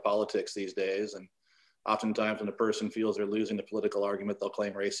third rail of politics these days. And oftentimes when a person feels they're losing the political argument, they'll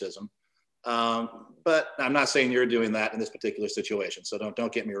claim racism. But I'm not saying you're doing that in this particular situation. So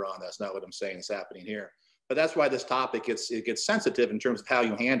don't get me wrong. That's not what I'm saying is happening here. But that's why this topic gets sensitive in terms of how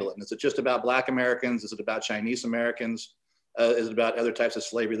you handle it. And is it just about Black Americans? Is it about Chinese Americans? Is it about other types of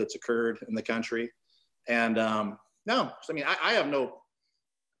slavery that's occurred in the country? And no, I mean, I have no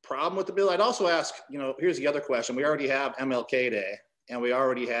problem with the bill. I'd also ask, you know, here's the other question. We already have MLK Day, and we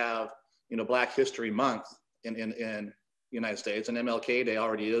already have, you know, Black History Month in the United States, and MLK Day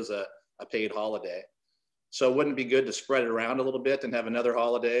already is a paid holiday. So wouldn't it be good to spread it around a little bit and have another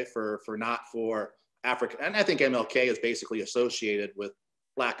holiday for Africa? And I think MLK is basically associated with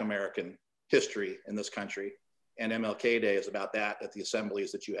Black American history in this country. And MLK Day is about that at the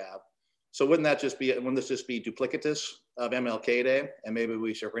assemblies that you have. So wouldn't this just be duplicitous of MLK Day? And maybe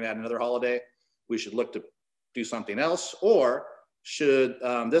if we're going to add another holiday, we should look to do something else? Or should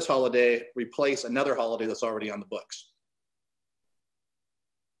this holiday replace another holiday that's already on the books?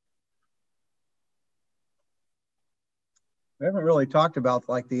 We haven't really talked about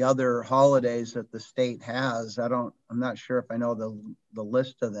like the other holidays that the state has. I'm not sure if I know the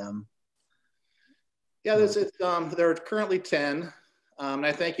list of them. Yeah, there are currently 10. And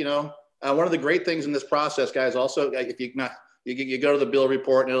I think, you know, one of the great things in this process, guys, also, if you go to the bill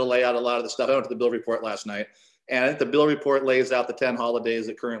report and it'll lay out a lot of the stuff. I went to the bill report last night, and I think the bill report lays out the 10 holidays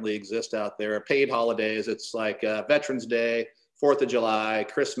that currently exist out there. Paid holidays, it's like Veterans Day, 4th of July,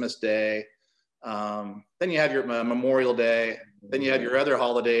 Christmas Day. Then you have your Memorial Day. Then you have your other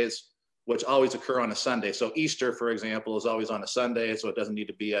holidays, which always occur on a Sunday. So Easter, for example, is always on a Sunday, so it doesn't need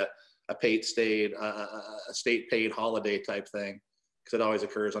to be a state paid holiday type thing, because it always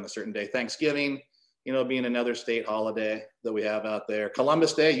occurs on a certain day. Thanksgiving, you know, being another state holiday that we have out there.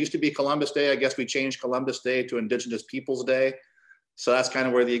 Columbus Day used to be Columbus Day. I guess we changed Columbus Day to Indigenous Peoples Day. So that's kind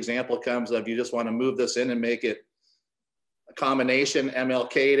of where the example comes of, you just want to move this in and make it a combination,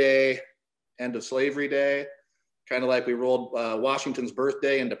 MLK Day, end of slavery day, kind of like we rolled Washington's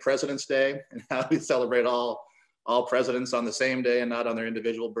birthday into President's Day, and how we celebrate all presidents on the same day and not on their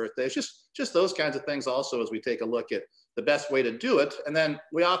individual birthdays. Just those kinds of things also, as we take a look at the best way to do it. And then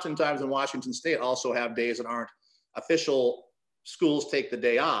we oftentimes in Washington State also have days that aren't official. Schools take the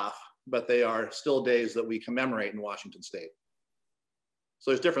day off, but they are still days that we commemorate in Washington State.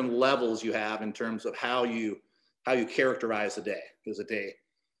 So there's different levels you have in terms of how you characterize the day. There's a day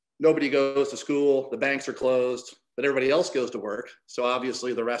nobody goes to school, the banks are closed, but everybody else goes to work. So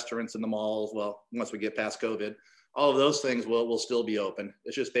obviously the restaurants and the malls, well, once we get past COVID, all of those things will still be open.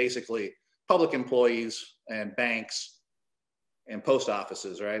 It's just basically public employees and banks and post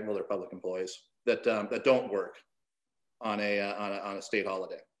offices, right? Well, they're public employees that don't work on a state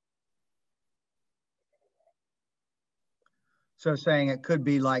holiday. So saying it could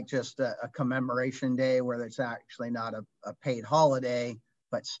be like just a commemoration day where it's actually not a paid holiday,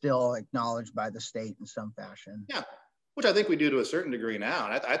 but still acknowledged by the state in some fashion. Yeah, which I think we do to a certain degree now.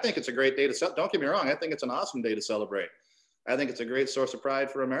 And I think it's a great day to celebrate. Don't get me wrong. I think it's an awesome day to celebrate. I think it's a great source of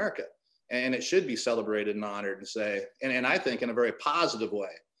pride for America. And it should be celebrated and honored and say, and I think in a very positive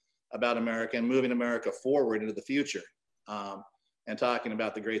way about America and moving America forward into the future, and talking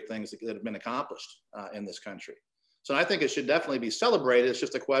about the great things that have been accomplished in this country. So I think it should definitely be celebrated. It's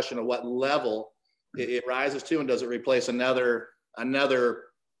just a question of what level it rises to, and does it replace another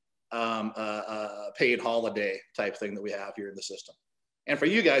paid holiday type thing that we have here in the system. And for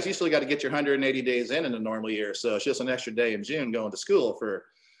you guys, you still got to get your 180 days in a normal year. So it's just an extra day in June going to school for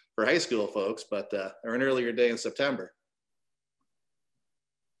high school folks, but or an earlier day in September.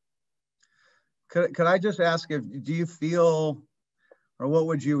 Could I just ask, do you feel, or what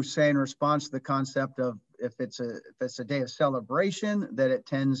would you say in response to the concept of if it's a day of celebration, that it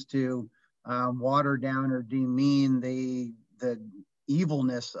tends to water down or demean the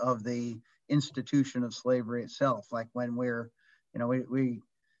evilness of the institution of slavery itself? Like when we're, you know,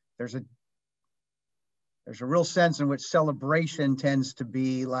 there's a real sense in which celebration tends to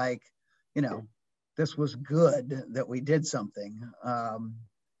be like, you know, this was good that we did something.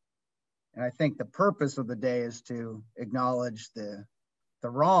 And I think the purpose of the day is to acknowledge the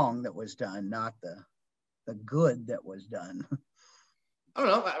wrong that was done, not the good that was done. I don't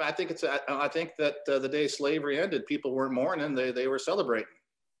know. I think I think that the day slavery ended, people weren't mourning; they were celebrating,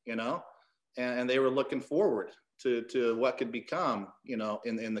 you know, and they were looking forward to what could become, you know,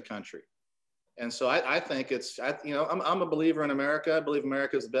 in the country. And so I think you know, I'm a believer in America. I believe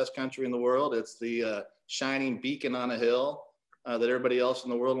America is the best country in the world. It's the shining beacon on a hill that everybody else in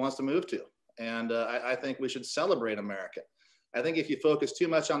the world wants to move to. And I think we should celebrate America. I think if you focus too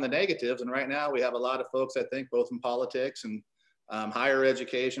much on the negatives, and right now we have a lot of folks, I think, both in politics and higher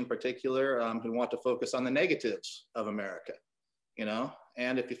education in particular, who want to focus on the negatives of America, you know?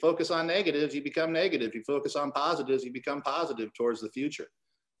 And if you focus on negatives, you become negative. If you focus on positives, you become positive towards the future.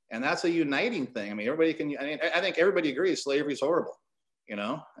 And that's a uniting thing. I mean, I think everybody agrees slavery is horrible, you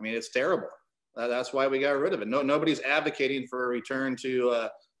know? I mean, it's terrible. That's why we got rid of it. Nobody's advocating for a return to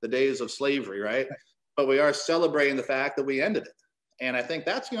the days of slavery, right? But we are celebrating the fact that we ended it. And I think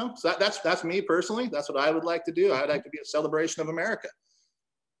that's, you know, so that's me personally. That's what I would like to do. I'd like to be a celebration of America.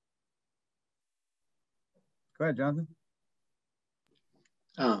 Go ahead, Jonathan.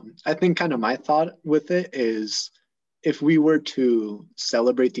 I think kind of my thought with it is, if we were to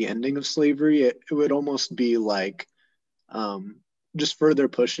celebrate the ending of slavery, it would almost be like just further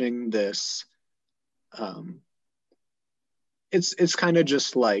pushing this. It's kind of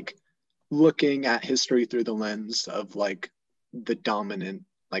just like looking at history through the lens of like the dominant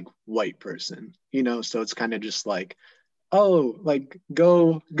like white person, you know? So it's kind of just like, oh, like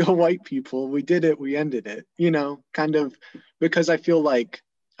go white people, we did it, we ended it, you know, kind of, because I feel like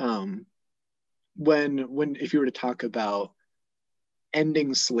when if you were to talk about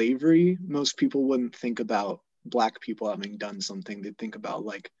ending slavery, most people wouldn't think about Black people having done something. They'd think about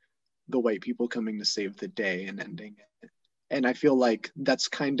like the white people coming to save the day and ending it. And I feel like that's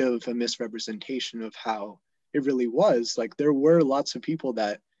kind of a misrepresentation of how it really was. Like there were lots of people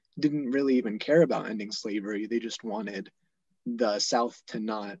that didn't really even care about ending slavery. They just wanted the South to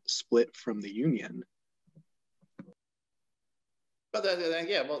not split from the Union. But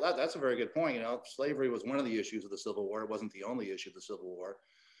yeah, well, that's a very good point. You know, slavery was one of the issues of the Civil War. It wasn't the only issue of the Civil War.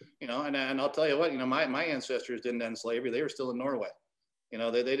 You know, and I'll tell you what, you know, my ancestors didn't end slavery. They were still in Norway. You know,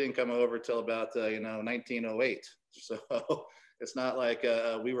 they didn't come over till about, you know, 1908. So it's not like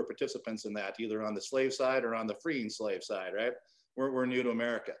we were participants in that, either on the slave side or on the freeing slave side, right? We're new to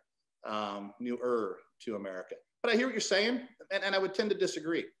America, newer to America. But I hear what you're saying, and I would tend to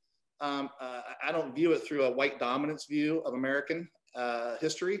disagree. I don't view it through a white dominance view of American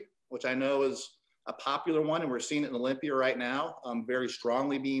history, which I know is a popular one, and we're seeing it in Olympia right now, very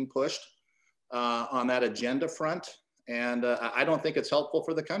strongly being pushed on that agenda front. And I don't think it's helpful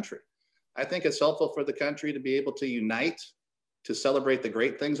for the country. I think it's helpful for the country to be able to unite, to celebrate the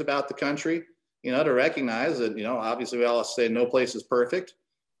great things about the country, you know, to recognize that, you know, obviously we all say no place is perfect,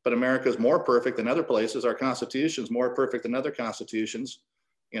 but America is more perfect than other places. Our Constitution is more perfect than other constitutions.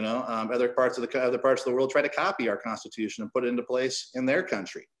 You know, other parts of the world try to copy our Constitution and put it into place in their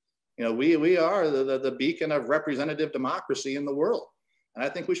country. You know, we are the beacon of representative democracy in the world, and I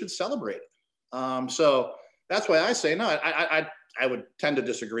think we should celebrate it. So that's why I say no. I would tend to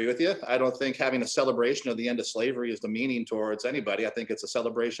disagree with you. I don't think having a celebration of the end of slavery is the meaning towards anybody. I think it's a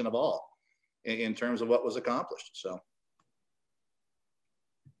celebration of all in terms of what was accomplished. So,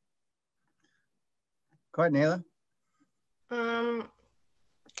 go ahead, Nayla.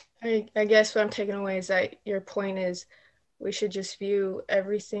 I guess what I'm taking away is that your point is we should just view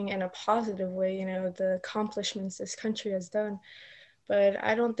everything in a positive way, you know, the accomplishments this country has done. But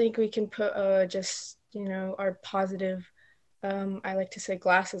I don't think we can put just, you know, our positive, I like to say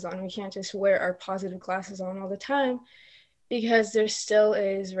glasses on. We can't just wear our positive glasses on all the time, because there still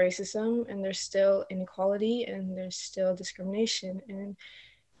is racism and there's still inequality and there's still discrimination. And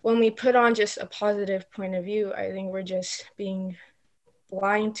when we put on just a positive point of view, I think we're just being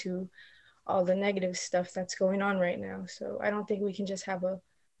blind to all the negative stuff that's going on right now. So I don't think we can just have a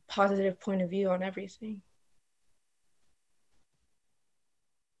positive point of view on everything.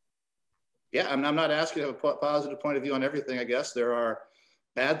 Yeah, I'm not asking to have a positive point of view on everything. I guess there are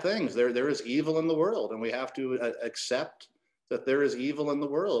bad things. There is evil in the world, and we have to accept that there is evil in the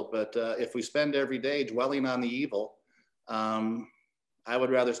world. But if we spend every day dwelling on the evil, I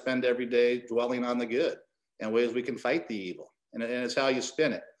would rather spend every day dwelling on the good and ways we can fight the evil. And it's how you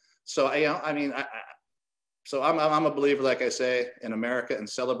spin it. So I'm a believer, like I say, in America and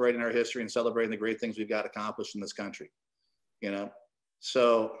celebrating our history and celebrating the great things we've got accomplished in this country. You know,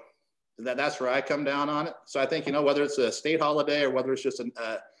 so that's where I come down on it. So I think, you know, whether it's a state holiday or whether it's just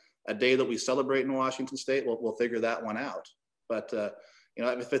a day that we celebrate in Washington State, we'll figure that one out. But you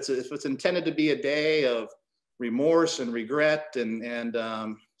know, if it's intended to be a day of remorse and regret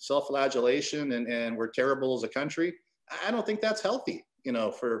and self-flagellation and we're terrible as a country, I don't think that's healthy.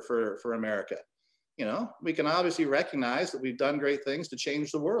 for America. We can obviously recognize that we've done great things to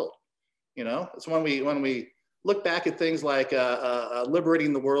change the world. It's when we look back at things like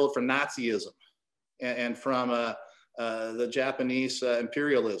liberating the world from Nazism and from the Japanese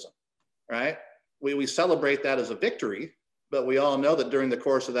imperialism, right? We celebrate that as a victory, but we all know that during the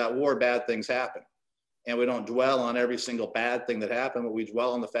course of that war, bad things happen. And we don't dwell on every single bad thing that happened, but we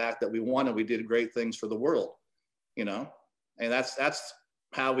dwell on the fact that we won and we did great things for the world, and that's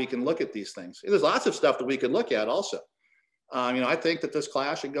how we can look at these things. There's lots of stuff that we could look at also. I think that this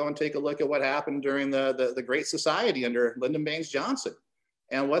class should go and take a look at what happened during the Great Society under Lyndon Baines Johnson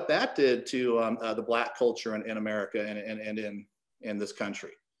and what that did to the Black culture in America and in this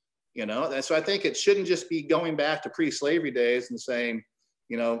country. And so I think it shouldn't just be going back to pre-slavery days and saying,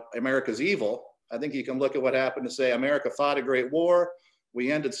 America's evil. I think you can look at what happened to say, America fought a great war. We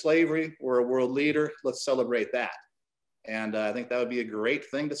ended slavery. We're a world leader. Let's celebrate that. And I think that would be a great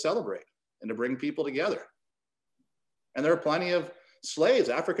thing to celebrate and to bring people together. And there are plenty of slaves,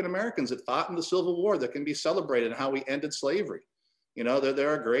 African Americans, that fought in the Civil War that can be celebrated and how we ended slavery. There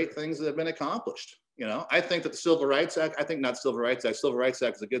are great things that have been accomplished. I think that the Civil Rights Act, Civil Rights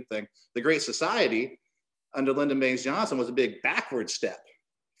Act is a good thing. The Great Society under Lyndon Baines Johnson was a big backward step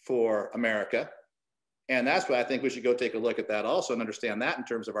for America. And that's why I think we should go take a look at that also and understand that in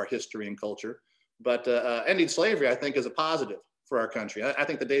terms of our history and culture. But ending slavery, I think, is a positive for our country. I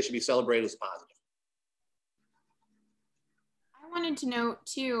think the day should be celebrated as a positive. I wanted to note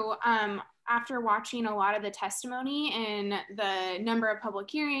too, after watching a lot of the testimony and the number of public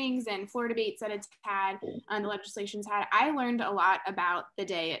hearings and floor debates that it's had, the legislation's had, I learned a lot about the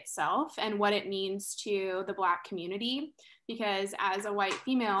day itself and what it means to the Black community. Because as a white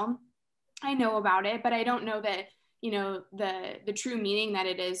female, I know about it, but I don't know that, the true meaning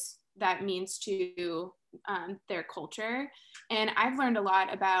that means to their culture. And I've learned a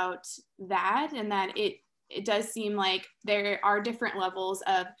lot about that, and that it does seem like there are different levels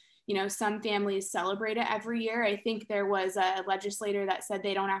of, some families celebrate it every year. I think there was a legislator that said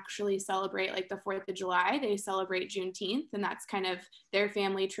they don't actually celebrate like the 4th of July, they celebrate Juneteenth, and that's kind of their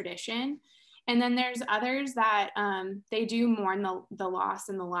family tradition. And then there's others that they do mourn the loss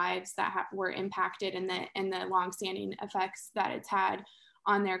and the lives that were impacted and the longstanding effects that it's had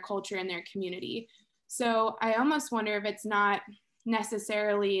on their culture and their community. So I almost wonder if it's not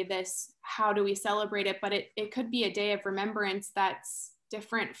necessarily this, how do we celebrate it, but it could be a day of remembrance that's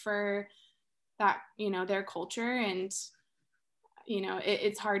different for that, their culture. And,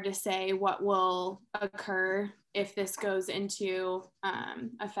 it's hard to say what will occur if this goes into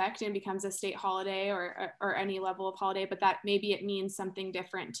effect and becomes a state holiday or any level of holiday, but that maybe it means something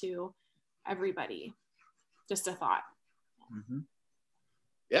different to everybody. Just a thought. Mm-hmm.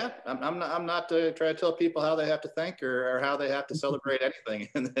 Yeah, I'm not to try to tell people how they have to think or how they have to celebrate anything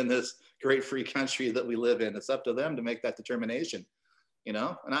in this great free country that we live in. It's up to them to make that determination, And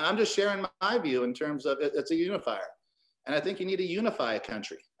I'm just sharing my view in terms of it's a unifier. And I think you need to unify a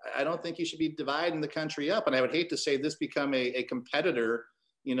country. I don't think you should be dividing the country up. And I would hate to say this become a competitor,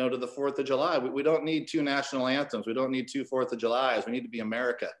 to the 4th of July. We don't need two national anthems. We don't need two 4th of Julys. We need to be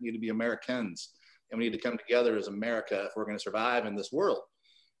America. We need to be Americans. And we need to come together as America if we're going to survive in this world.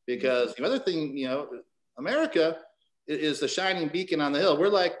 Because the other thing, America is the shining beacon on the hill. We're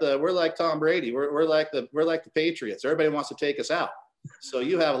like Tom Brady. We're like the Patriots. Everybody wants to take us out. So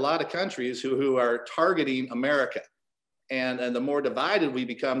you have a lot of countries who are targeting America. And the more divided we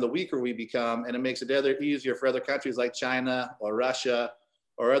become, the weaker we become. And it makes it easier for other countries like China or Russia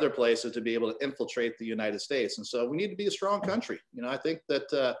or other places to be able to infiltrate the United States. And so we need to be a strong country. I think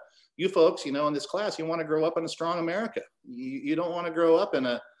that you folks, in this class, you want to grow up in a strong America. You don't want to grow up in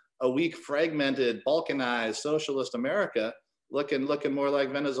a weak, fragmented, balkanized, socialist America, looking more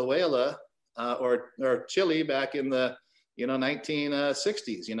like Venezuela or Chile back in the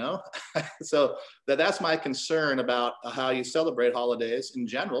 1960s. So that's my concern about how you celebrate holidays in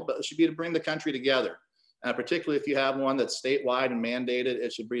general, but it should be to bring the country together. Particularly if you have one that's statewide and mandated,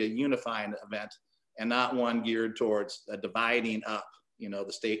 it should be a unifying event and not one geared towards dividing up, the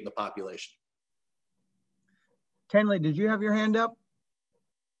state and the population. Kenley, did you have your hand up?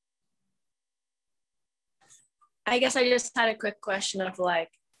 I guess I just had a quick question of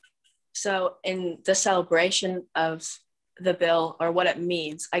so in the celebration of the bill or what it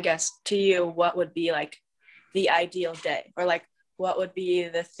means, I guess to you, what would be the ideal day, or what would be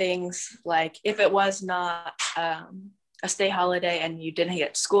the things if it was not a state holiday and you didn't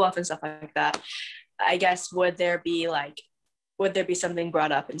get school off and stuff like that, I guess would there be something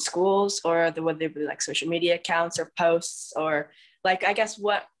brought up in schools, or would there be social media accounts or posts, or I guess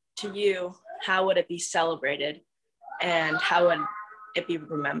what to you, how would it be celebrated, and how would it be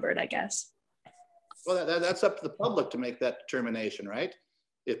remembered, I guess. Well, that's up to the public to make that determination, right?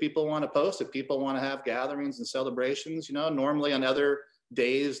 If people want to post, if people want to have gatherings and celebrations, you know, normally on other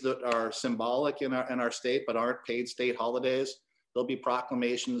days that are symbolic in our state but aren't paid state holidays, there'll be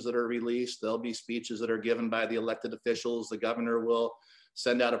proclamations that are released. There'll be speeches that are given by the elected officials. The governor will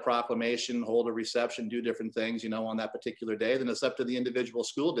send out a proclamation, hold a reception, do different things, you know, on that particular day. Then it's up to the individual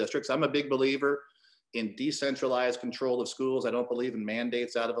school districts. I'm a big believer in decentralized control of schools. I don't believe in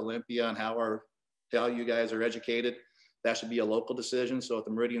mandates out of Olympia on how you guys are educated. That should be a local decision. So if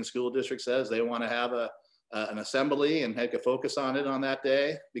the Meridian School District says they want to have an assembly and take a focus on it on that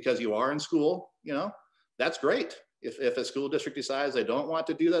day because you are in school, you know, that's great. If a school district decides they don't want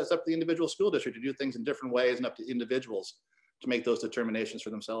to do that, it's up to the individual school district to do things in different ways and up to individuals to make those determinations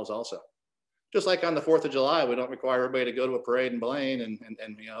for themselves also. Just like on the 4th of July, we don't require everybody to go to a parade in Blaine and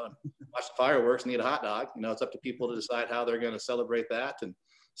you know, watch the fireworks and eat a hot dog. You know, it's up to people to decide how they're going to celebrate that. And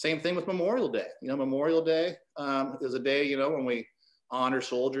same thing with Memorial Day. You know, Memorial Day is a day, you know, when we honor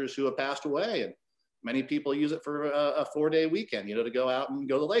soldiers who have passed away. And many people use it for a 4-day weekend, you know, to go out and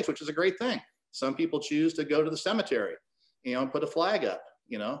go to the lakes, which is a great thing. Some people choose to go to the cemetery, you know, and put a flag up.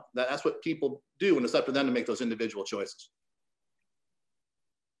 You know, that's what people do, and it's up to them to make those individual choices.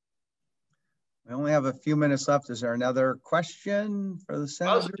 We only have a few minutes left. Is there another question for the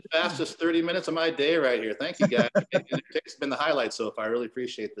senator? That was the fastest 30 minutes of my day right here. Thank you, guys. It's been the highlight so far. I really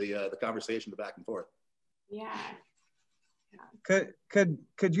appreciate the conversation, the back and forth. Yeah.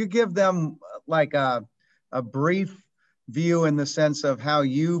 Could you give them like a brief view in the sense of how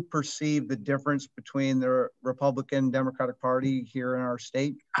you perceive the difference between the Republican Democratic Party here in our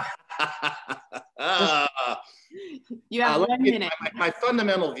state? You have 1 minute. My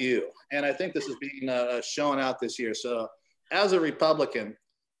fundamental view, and I think this is being shown out this year. So as a Republican,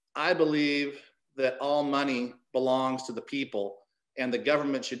 I believe that all money belongs to the people and the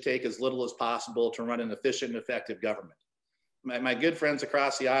government should take as little as possible to run an efficient and effective government. My good friends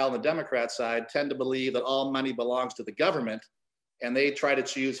across the aisle on the Democrat side tend to believe that all money belongs to the government and they try to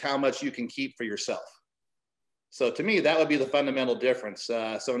choose how much you can keep for yourself. So to me, that would be the fundamental difference.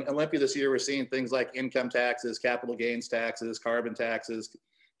 So in Olympia this year, we're seeing things like income taxes, capital gains taxes, carbon taxes,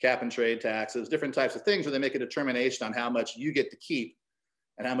 cap and trade taxes, different types of things where they make a determination on how much you get to keep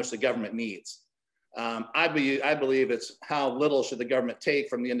and how much the government needs. I believe it's how little should the government take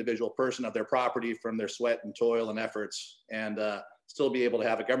from the individual person of their property, from their sweat and toil and efforts, and still be able to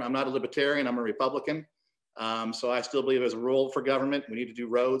have a government. I'm not a libertarian, I'm a Republican. So I still believe there's a role for government. We need to do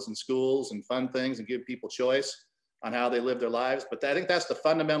roads and schools and fun things and give people choice on how they live their lives. But I think that's the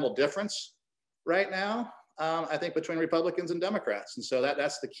fundamental difference right now, I think, between Republicans and Democrats. And so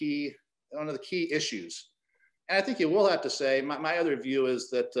that's the key, one of the key issues. And I think you will have to say, my other view is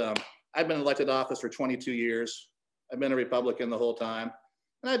that I've been in elected office for 22 years. I've been a Republican the whole time.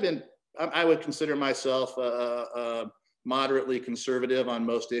 And I would consider myself moderately conservative on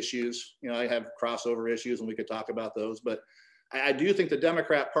most issues. You know, I have crossover issues and we could talk about those, but I do think the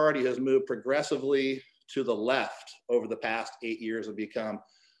Democrat Party has moved progressively to the left over the past 8 years and become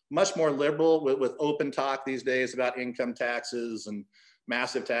much more liberal with open talk these days about income taxes and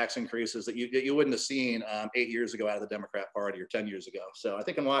massive tax increases that you wouldn't have seen 8 years ago out of the Democrat Party or 10 years ago. So I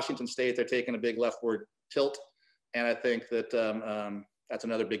think in Washington State, they're taking a big leftward tilt. And I think that that's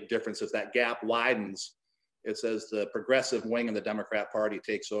another big difference. As that gap widens, it says the progressive wing of the Democrat Party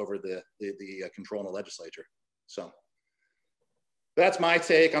takes over the control in the legislature. So that's my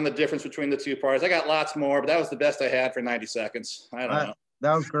take on the difference between the two parties. I got lots more, but that was the best I had for 90 seconds. I don't know.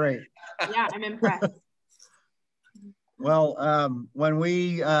 That was great. Yeah, I'm impressed. Well, when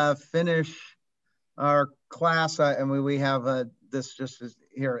we finish our class, and we have this just is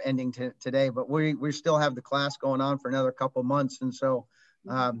here ending today, but we still have the class going on for another couple months. And so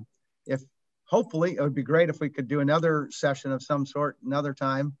if hopefully it would be great if we could do another session of some sort another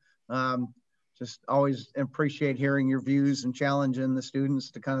time. Just always appreciate hearing your views and challenging the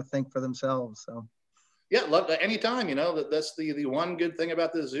students to kind of think for themselves. So. Yeah, love that anytime. You know, that's the one good thing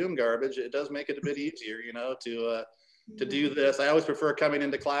about the Zoom garbage. It does make it a bit easier, you know, to do this. I always prefer coming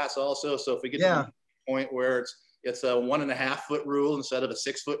into class also. So if we get to the point where it's a 1.5 foot rule instead of a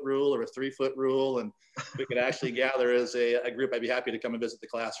 6 foot rule or a 3 foot rule, and we could actually gather as a group, I'd be happy to come and visit the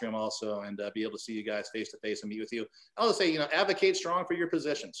classroom also and be able to see you guys face to face and meet with you. I'll just say, you know, advocate strong for your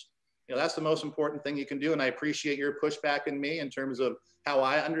positions. You know, that's the most important thing you can do. And I appreciate your pushback in me in terms of how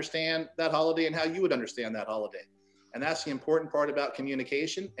I understand that holiday and how you would understand that holiday. And that's the important part about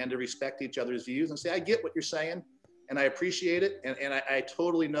communication, and to respect each other's views and say, I get what you're saying and I appreciate it. And I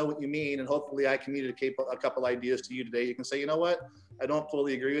totally know what you mean. And hopefully I communicate a couple ideas to you today. You can say, you know what, I don't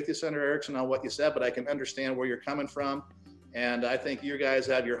fully agree with you, Senator Erickson, on what you said, but I can understand where you're coming from. And I think you guys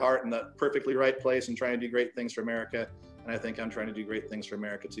have your heart in the perfectly right place and trying to do great things for America. And I think I'm trying to do great things for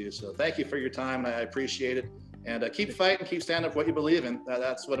America too. So thank you for your time. I appreciate it. And keep fighting, keep standing up for what you believe in.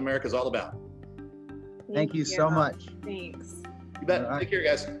 That's what America's all about. Thank you so much. Thanks. You bet. All right. Take care,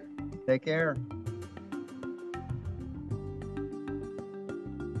 guys. Take care.